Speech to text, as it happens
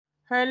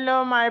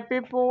Hello my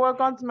people,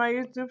 welcome to my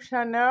YouTube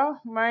channel.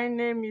 My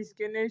name is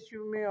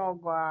Keneshumi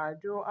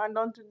Ogwado, and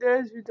on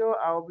today's video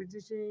I'll be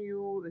teaching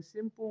you a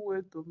simple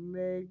way to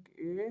make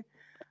a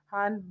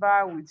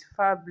handbag with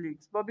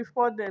fabrics. But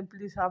before then,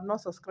 please have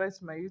not subscribed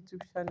to my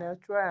YouTube channel,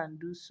 try and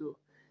do so.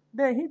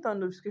 Then hit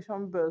on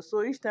notification bell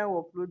so each time we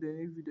upload a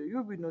new video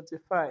you'll be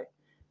notified.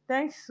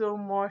 Thanks so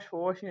much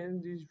for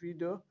watching this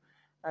video.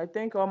 I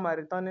thank all my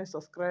returning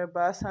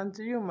subscribers, and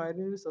to you, my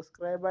new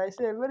subscribers, I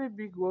say a very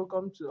big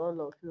welcome to all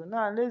of you.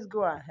 Now, let's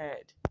go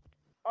ahead.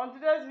 On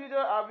today's video,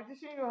 I'll be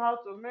teaching you how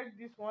to make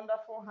this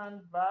wonderful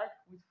handbag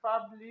with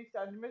fabrics,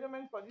 and the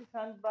measurement for this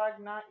handbag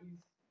now is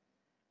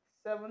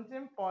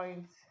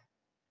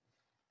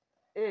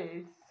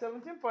 17.8.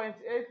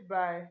 17.8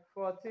 by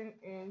 14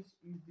 inch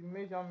is the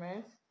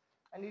measurement,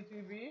 and it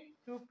will be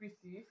two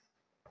pieces.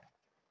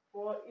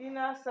 For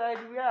inner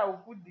side where I will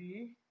put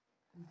the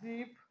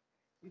zip,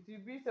 it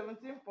will be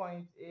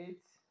 17.8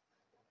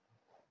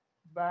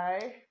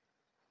 by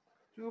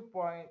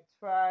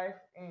 2.5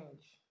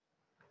 inch.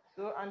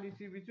 So, and it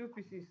will be two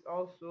pieces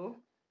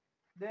also.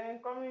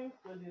 Then coming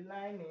to the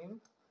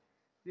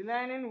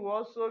lining will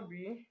also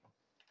be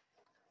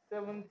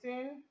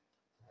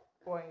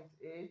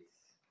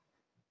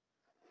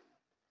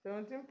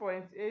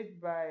 17.8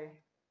 by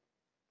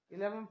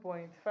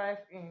 11.5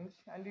 inch,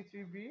 and it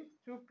will be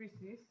two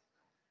pieces.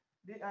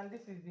 And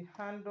this is the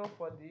handle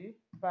for the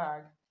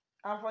bag.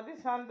 And for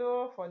this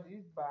handle for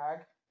this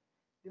bag,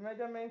 the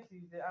measurement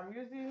is I'm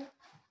using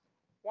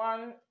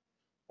one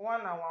and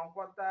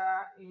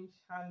 1/4 inch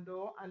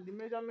handle, and the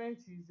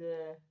measurement is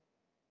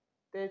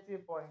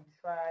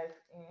 30.5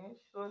 inch.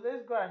 So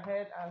let's go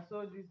ahead and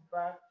sew this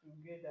bag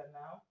together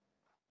now.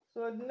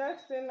 So the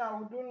next thing I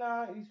will do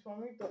now is for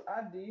me to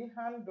add the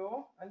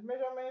handle, and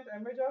measurement I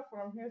measure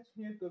from here to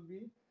here to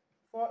be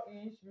 4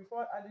 inch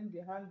before adding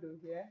the handle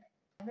here.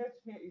 From here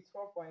to here is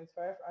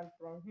 4.5, and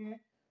from here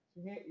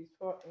to here is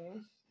 4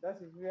 inch.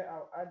 That is where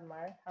I'll add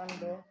my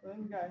handle. So let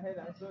me go ahead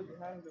and sew the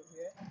handle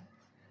here.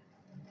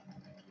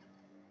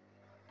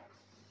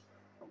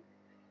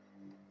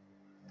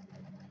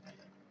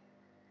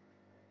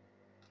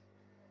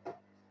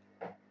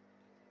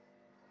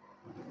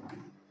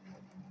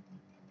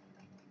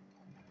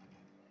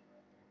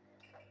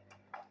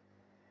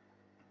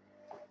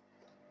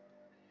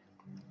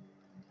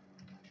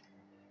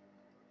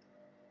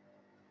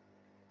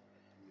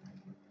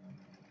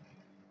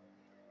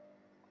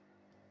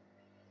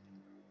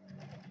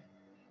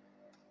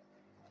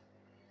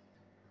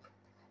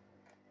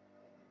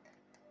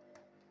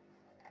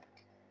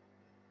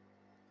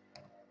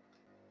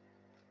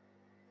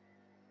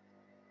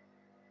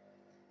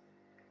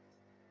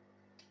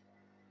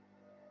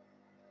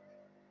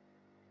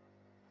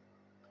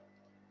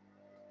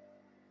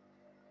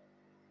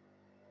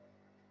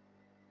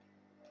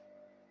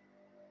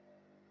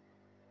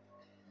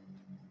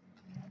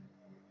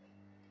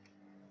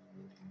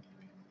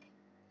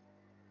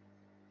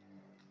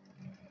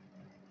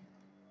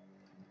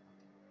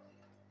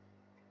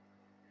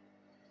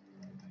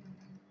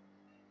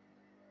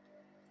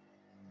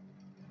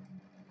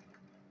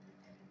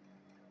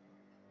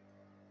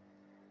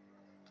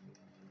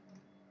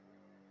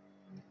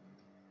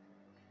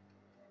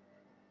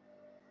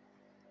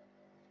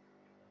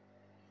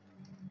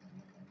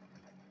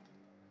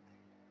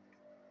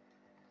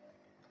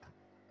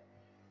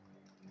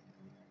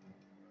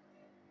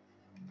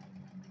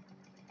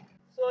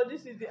 So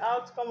this is the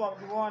outcome of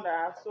the one that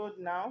I have sewed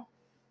now.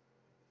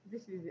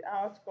 This is the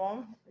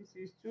outcome. This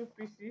is two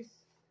pieces.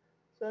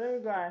 So let me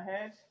go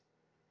ahead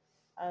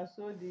and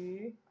sew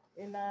the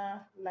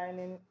inner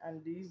lining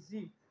and the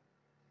zip.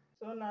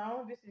 So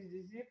now this is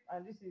the zip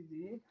and this is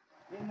the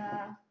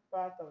inner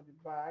part of the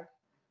bag.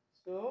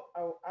 So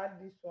I will add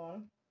this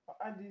one. I'll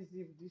add this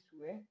zip this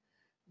way.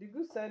 The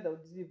good side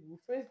of the zip will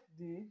face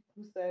the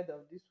good side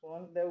of this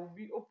one. There will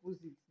be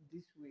opposite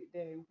this way.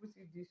 Then you put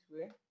it this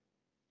way.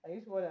 And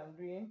this is what I'm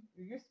doing.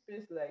 You use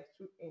space like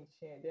 2 inch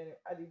here. Then you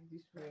add it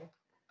this way.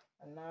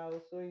 And now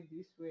sew it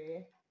this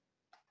way.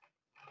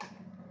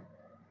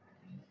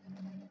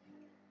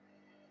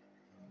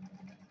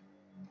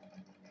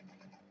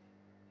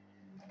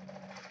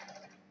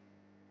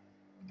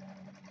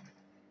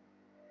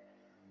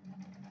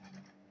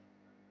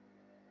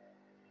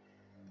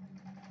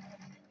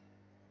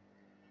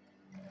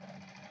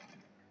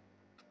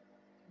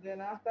 Then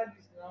after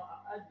this now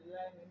I'll add the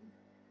lining.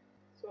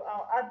 So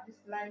I'll add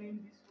this lining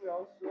this way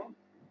also.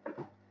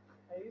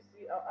 And you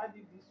see I'll add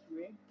it this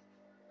way.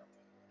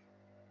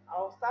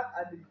 I'll start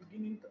at the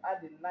beginning to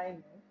add the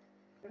lining.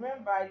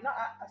 Remember, I not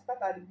I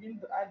start at the beginning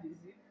to add the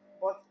zip,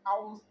 but I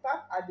will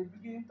start at the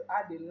beginning to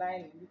add the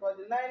lining, because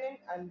the lining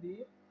and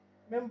the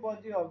main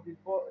body of the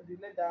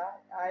leather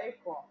are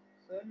equal.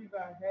 So let me go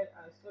ahead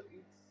and sew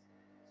it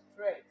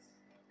straight.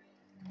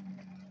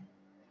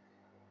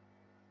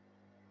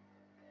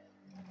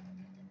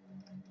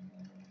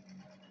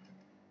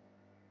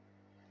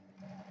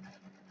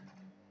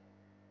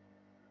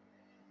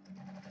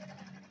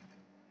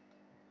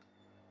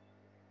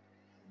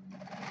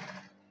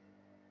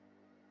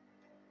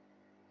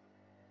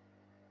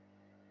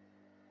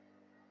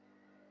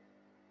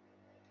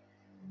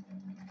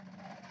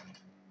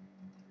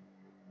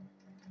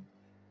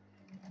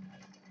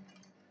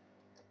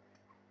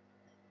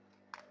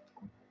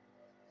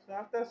 So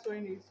after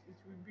sewing it, it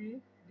will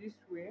be this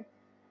way.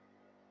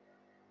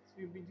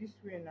 It will be this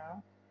way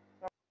now.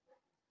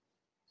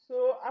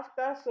 So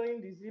after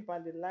sewing the zip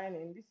and the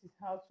lining, this is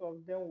how two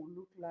of them will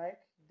look like.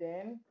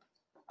 Then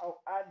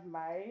I'll add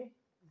my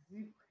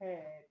zip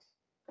head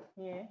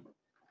here.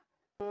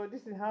 So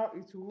this is how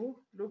it will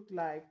look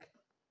like.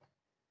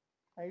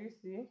 Can you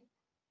see?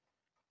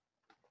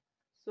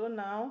 So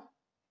now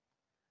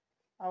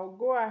I'll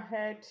go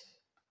ahead,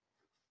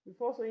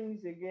 before sewing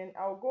this again,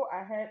 I'll go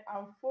ahead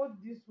and fold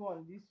this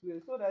one this way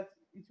so that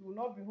it will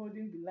not be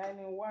holding the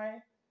lining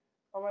while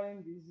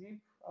covering the zip.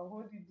 I'll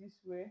hold it this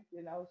way,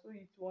 then I'll sew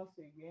it once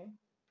again.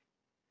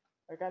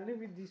 I can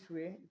leave it this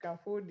way, you can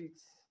fold it.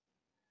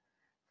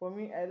 For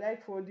me, I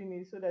like folding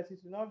it so that it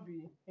will not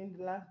be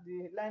hindrance.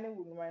 The lining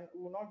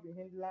will not be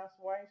hindrance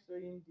while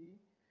sewing the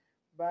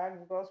bag,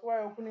 because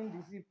while opening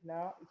the zip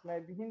now, it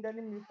might be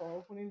hindering me from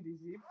opening the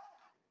zip.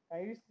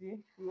 Can you see?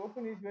 If you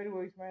open it very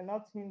well, it might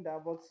not hinder,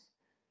 but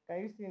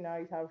can you see now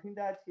it have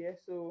hindered here?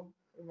 So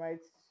you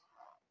might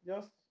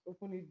just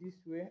open it this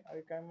way, or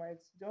you can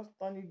might just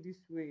turn it this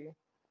way.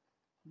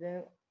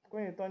 Then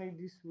when you turn it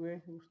this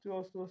way, you still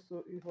also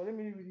sew it. Let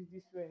me leave it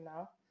this way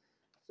now.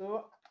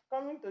 So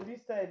coming to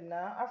this side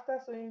now, after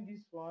sewing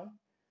this one,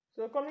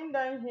 so coming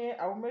down here,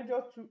 I will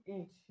measure 2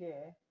 inch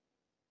here.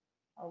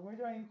 I'll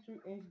measure in 2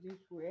 inch this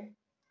way.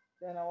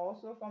 Then I'll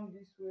also come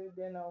this way.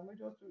 Then I'll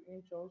measure 2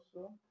 inch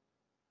also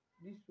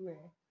this way.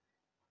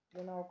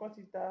 Then I'll cut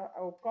it out.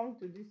 I'll come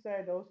to this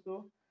side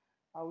also.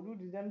 I'll do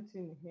the same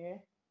thing here,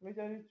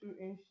 measuring 2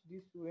 inch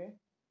this way,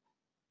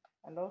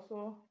 and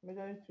also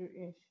measuring 2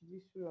 inch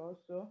this way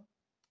also.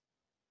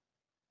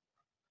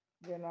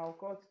 Then I'll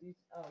cut it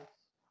out.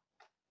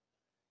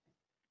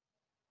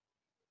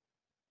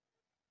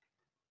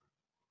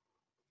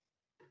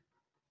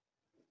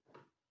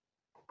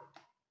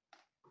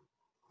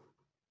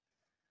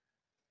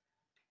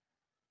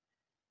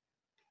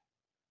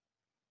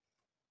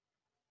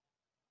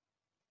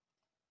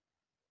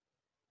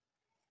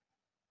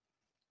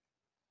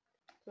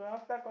 So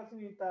after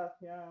cutting it out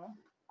here,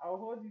 I'll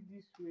hold it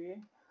this way.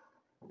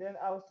 Then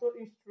I'll sew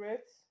it straight.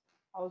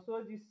 I'll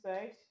sew this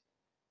side.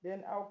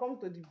 Then I'll come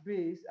to the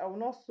base. I will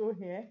not sew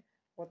here,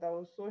 but I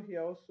will sew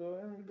here also.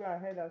 Let me go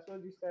ahead and sew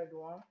this side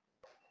one.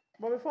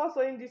 But before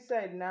sewing this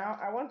side now,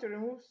 I want to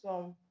remove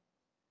some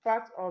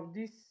part of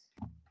this.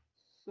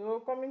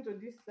 So coming to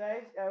this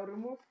side, I'll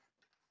remove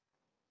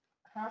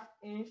half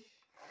inch.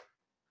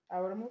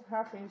 I'll remove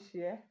half inch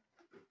here.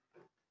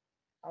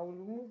 I will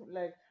remove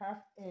like half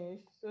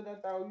inch so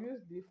that I'll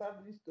use the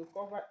fabrics to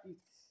cover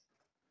it.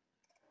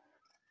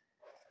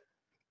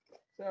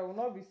 So I will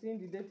not be seeing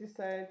the dirty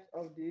side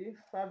of the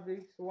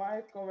fabrics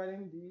while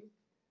covering the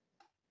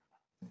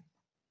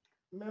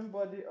main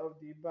body of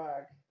the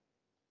bag.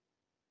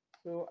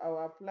 So I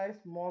will apply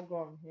small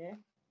gum here.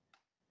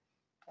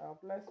 I'll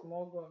apply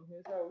small gum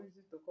here so I'll use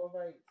it to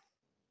cover it.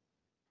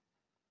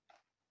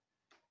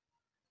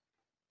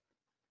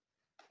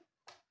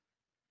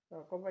 So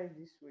I'll cover it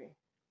this way.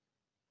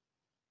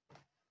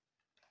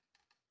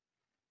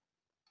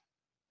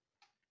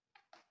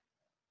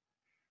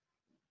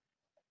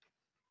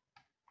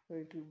 So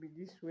it will be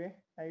this way.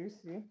 Can you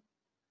see?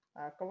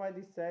 I'll cover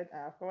this side.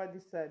 I'll cover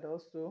this side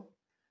also.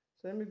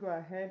 So let me go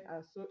ahead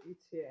and sew it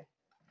here.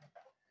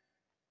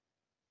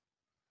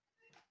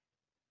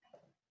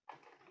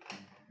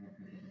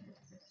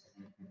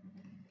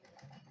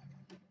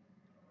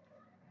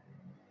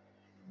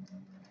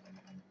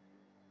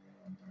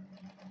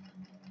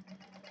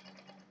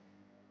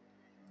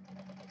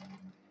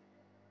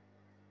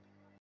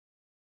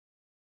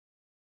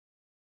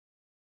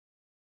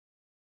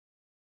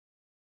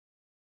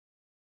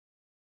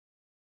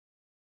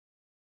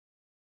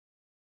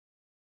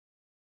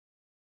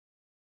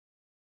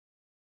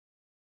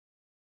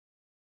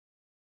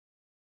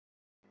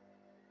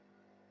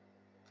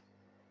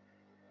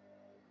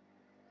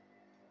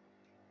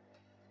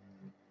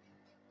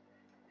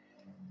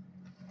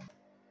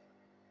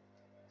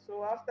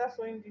 So after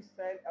sewing this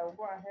side, I will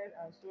go ahead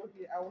and sew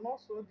here. I will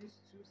not sew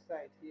these two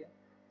sides here,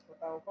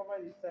 but I will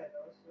cover this side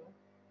also.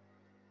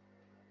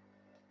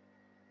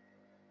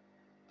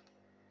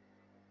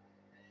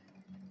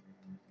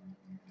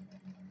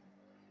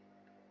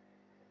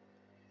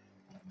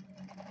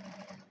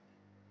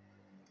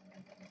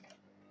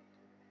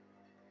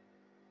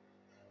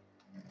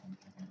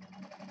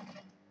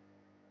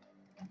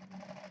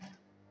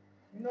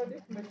 You know,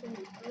 this machine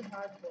is too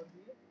hard for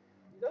me.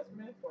 It's just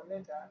meant for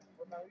leather,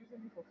 but I'm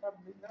using it for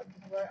fabric. That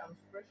is why I'm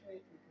stretching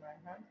it with my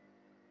hand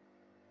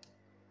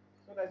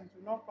so that it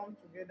will not come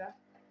together.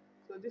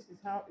 So this is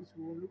how it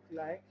will look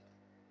like.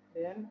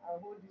 Then I'll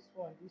hold this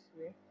one this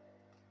way.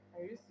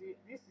 And you see,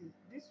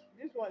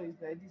 this one is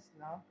like this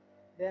now.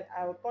 Then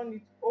I'll turn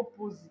it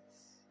opposite.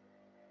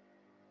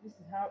 This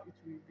is how it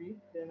will be.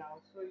 Then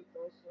I'll sew it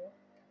also.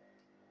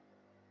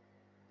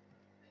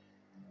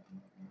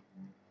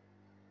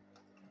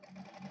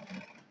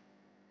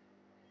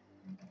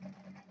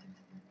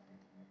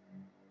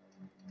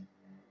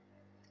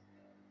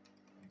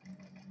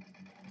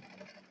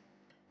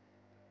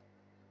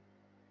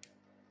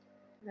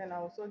 Then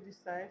I'll sew this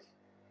side.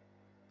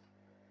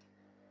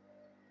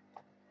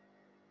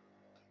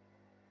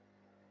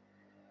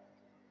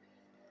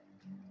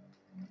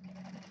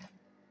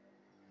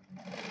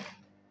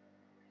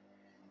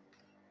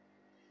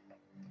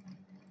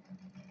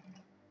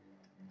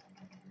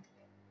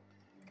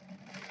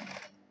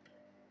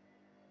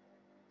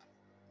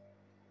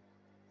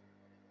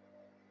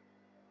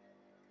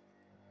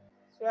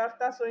 So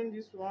after sewing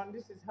this one,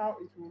 this is how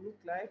it will look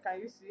like.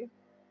 Can you see?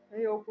 When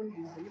you open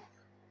the zip,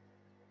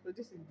 so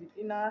this is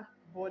the inner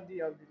body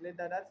of the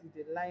leather, that is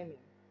the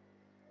lining.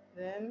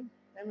 Then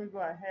let me go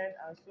ahead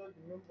and sew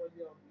the main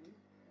body of the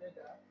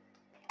leather.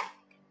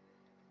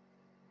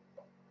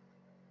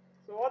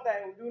 So what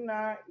I will do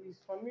now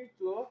is for me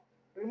to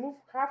remove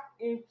half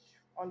inch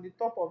on the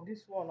top of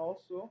this one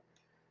also.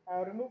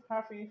 I'll remove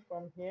half inch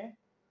from here.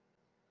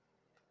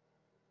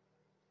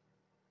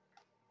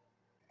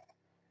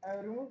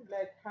 I'll remove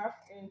like half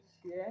inch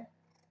here.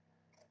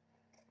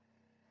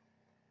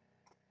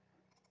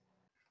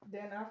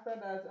 Then after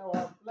that, I will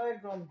apply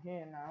gum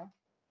here now.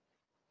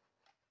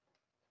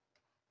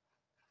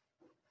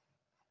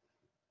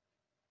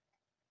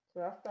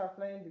 So after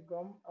applying the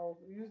gum, I'll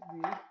use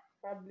the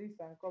fabrics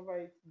and cover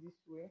it this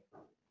way.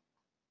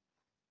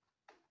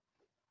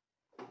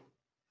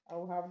 I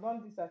would have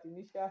done this at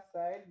initial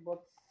side,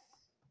 but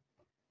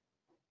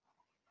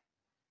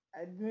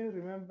I didn't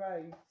remember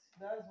it.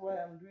 That's why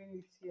I'm doing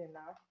it here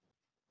now.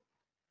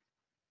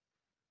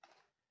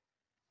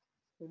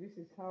 So this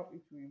is how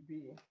it will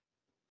be.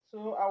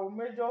 So I will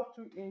measure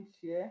 2 inch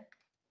here.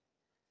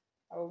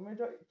 I will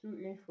measure 2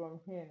 inch from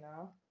here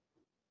now.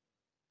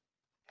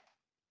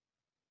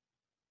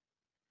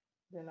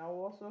 Then I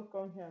will also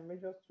come here and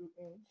measure 2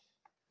 inch.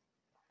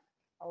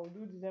 I will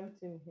do the same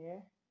thing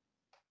here.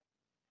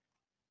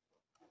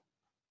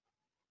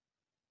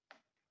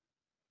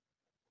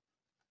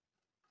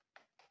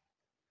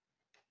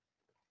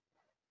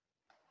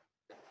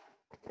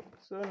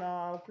 So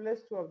now I'll place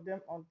two of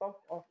them on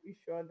top of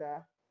each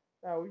other.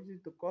 So I will use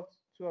it to cut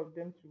two of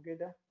them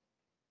together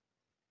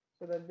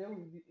so that they will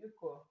be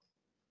equal.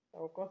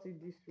 I'll cut it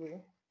this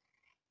way.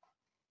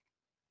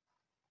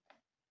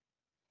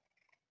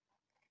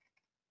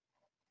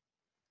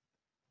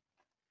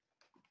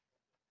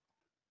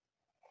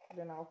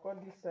 Then I'll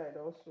cut this side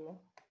also.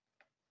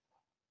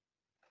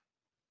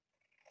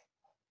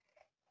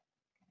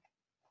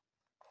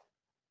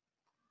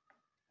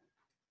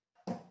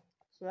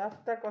 So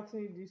after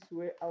cutting it this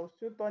way, I'll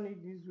still turn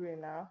it this way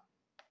now.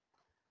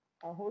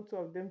 I'll hold two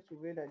of them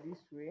together this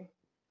way.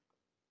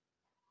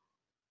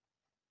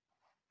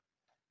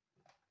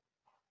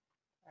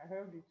 I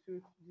hold the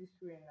two this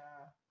way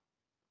now.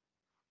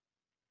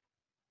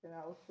 Then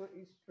I also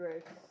eat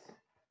straight.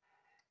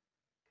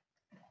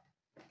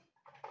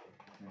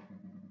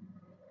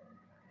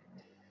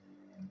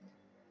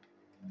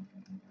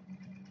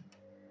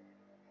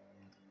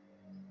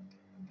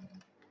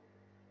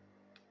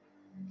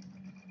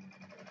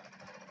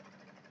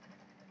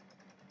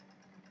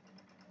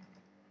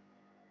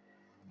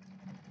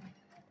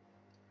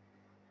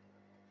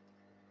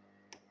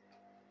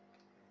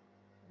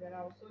 Then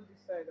I'll sew this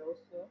side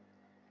also.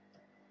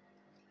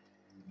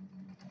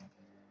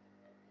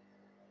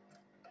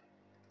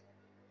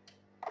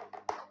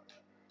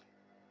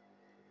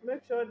 Make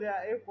sure they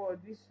are equal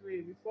this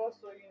way before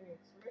sewing it.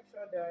 Make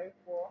sure they are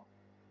equal.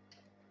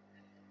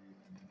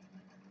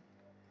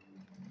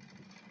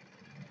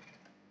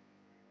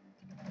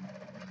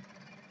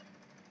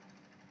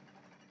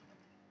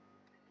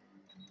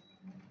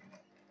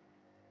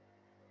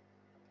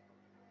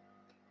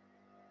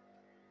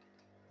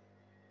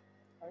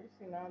 Can you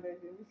see now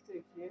there's a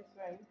mistake here,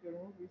 so I need to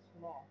remove it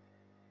small.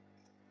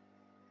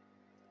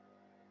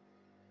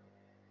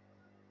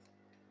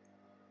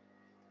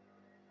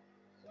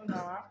 So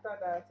now after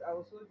that, I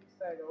will sew this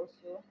side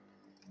also.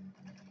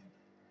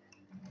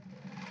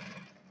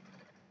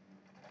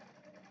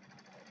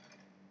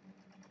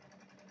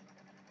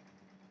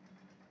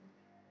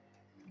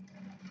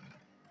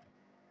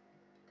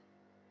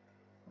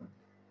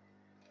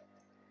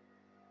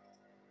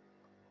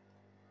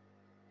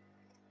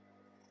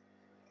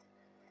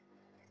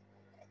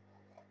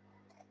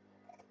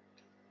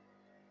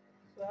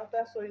 So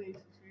after sewing it, it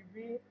will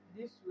be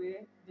this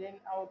way. Then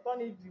I'll turn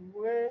it the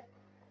way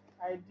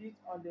I did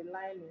on the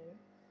lining.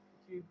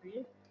 It will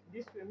be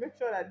this way. Make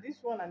sure that this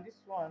one and this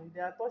one, they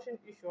are touching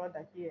each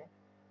other here.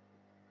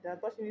 They are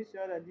touching each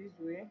other this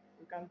way.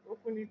 You can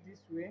open it this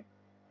way.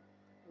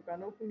 You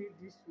can open it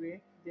this way.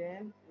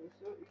 Then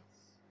also it's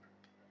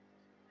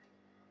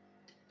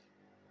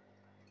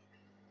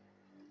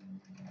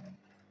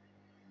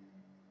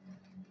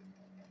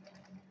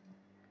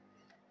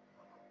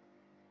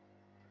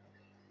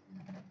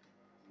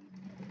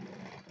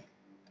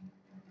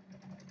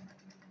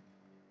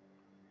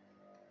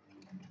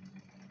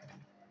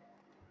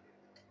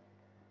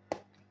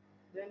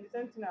then the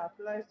same thing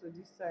applies to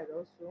this side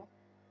also.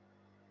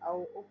 I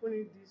will open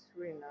it this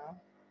way now.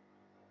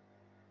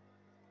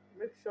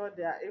 Make sure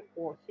they are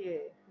equal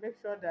here. Make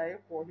sure they are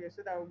equal here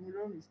so that we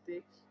no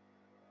mistake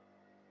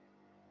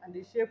and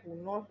the shape will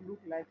not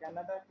look like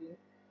another thing.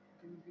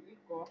 it will be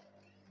equal.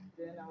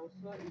 Then I will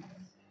sew it.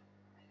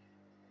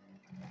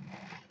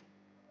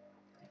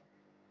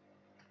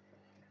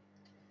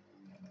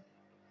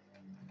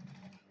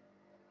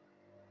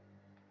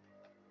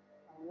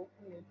 I'll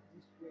open it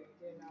this way.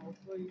 Then I will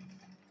sew it.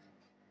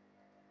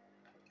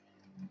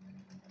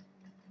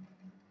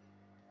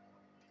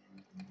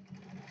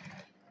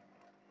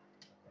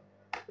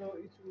 So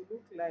it will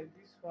look like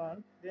this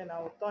one. Then I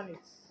will turn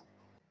it.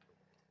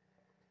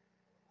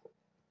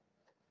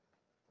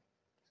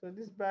 So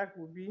this bag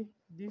will be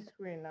this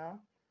way now.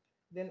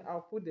 Then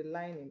I'll put the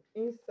lining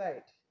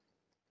inside.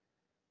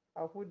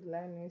 I'll put the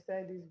lining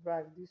inside this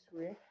bag this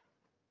way.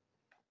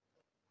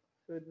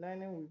 So the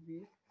lining will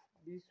be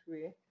this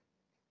way.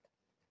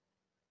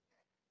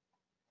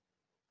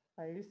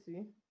 Can you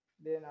see?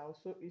 Then I'll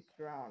sew it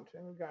round.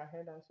 Let me go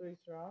ahead and sew it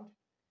round.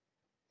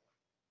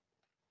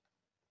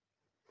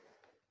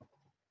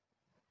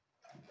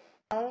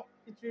 Now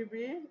it will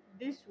be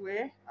this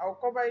way. I'll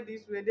cover it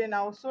this way. Then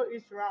I'll sew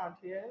it round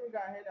here. Let me go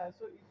ahead and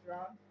sew it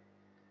round.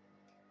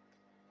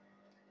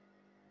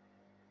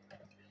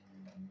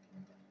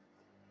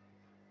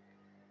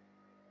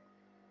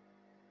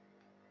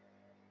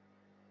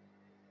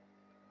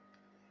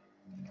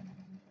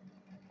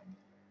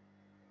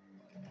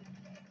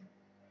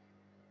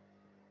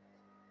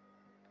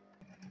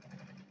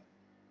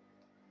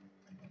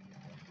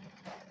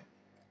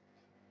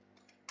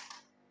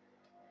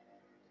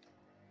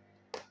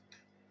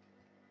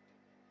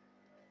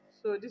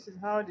 So this is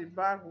how the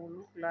bag will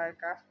look like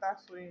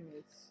after sewing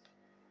it.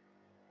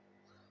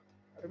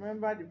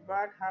 Remember the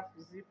bag have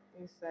zip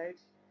inside.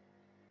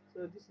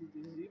 So this is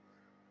the zip.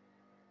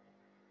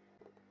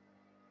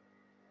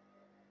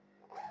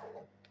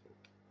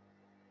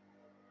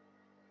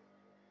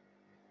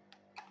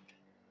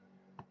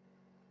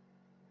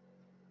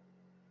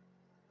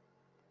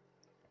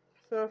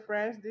 So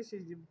friends, this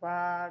is the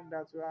bag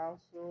that we have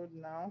sewed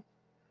now.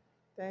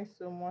 Thanks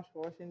so much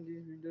for watching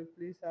this video.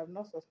 Please have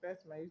not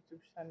subscribed to my YouTube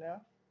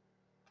channel,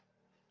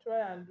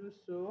 try and do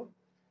so.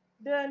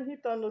 Then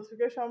hit on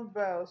notification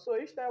bell so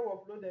each time we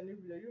upload a new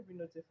video you'll be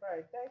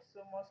notified. Thanks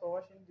so much for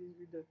watching this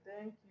video.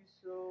 Thank you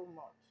so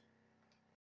much.